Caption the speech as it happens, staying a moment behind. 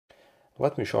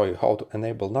Let me show you how to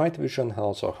enable night vision and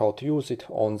also how to use it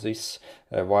on this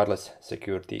wireless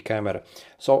security camera.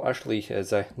 So actually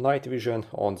the night vision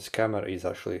on this camera is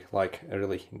actually like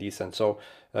really decent. So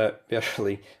we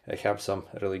actually have some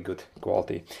really good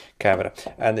quality camera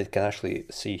and it can actually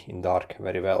see in dark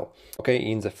very well. Okay,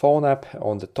 in the phone app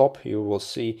on the top you will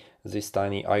see this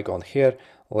tiny icon here.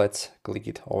 Let's click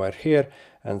it over here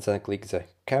and then click the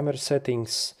camera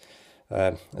settings,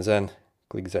 then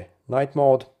click the night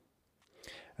mode.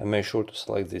 And make sure to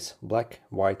select this black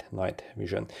white night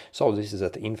vision. So this is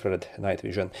at infrared night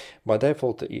vision. By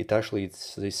default it actually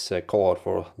is this color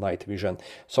for night vision,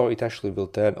 so it actually will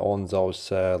turn on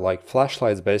those like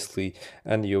flashlights basically,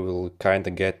 and you will kind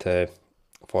of get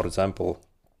for example,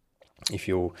 if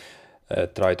you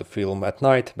try to film at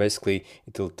night, basically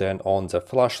it will turn on the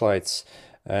flashlights.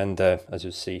 And as you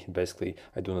see, basically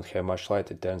I do not have much light,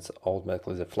 it turns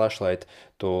automatically the flashlight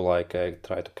to like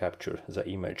try to capture the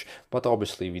image. But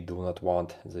obviously we do not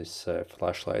want this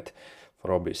flashlight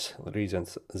for obvious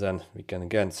reasons. Then we can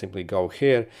again simply go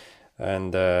here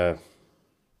and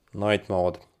night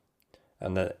mode,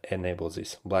 and then enable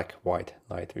this black white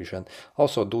night vision.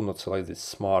 Also do not select this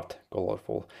smart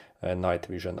colorful night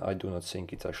vision. I do not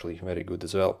think it's actually very good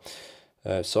as well.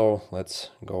 So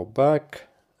let's go back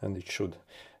and it should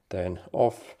turn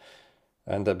off,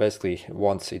 and basically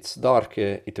once it's dark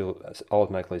it will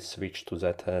automatically switch to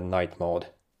that night mode.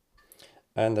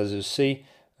 And as you see,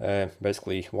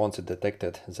 basically once it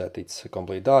detected that it's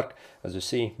completely dark, as you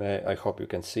see, I hope you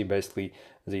can see, basically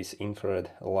these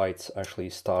infrared lights actually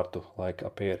start to like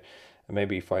appear.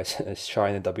 Maybe if I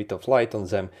shine a bit of light on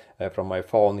them from my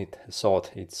phone, it thought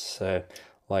it's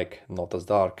like not as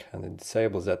dark and it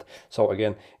disables that. So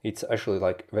again, it's actually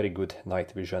like very good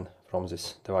night vision from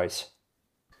this device.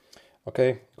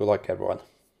 Okay, good luck everyone.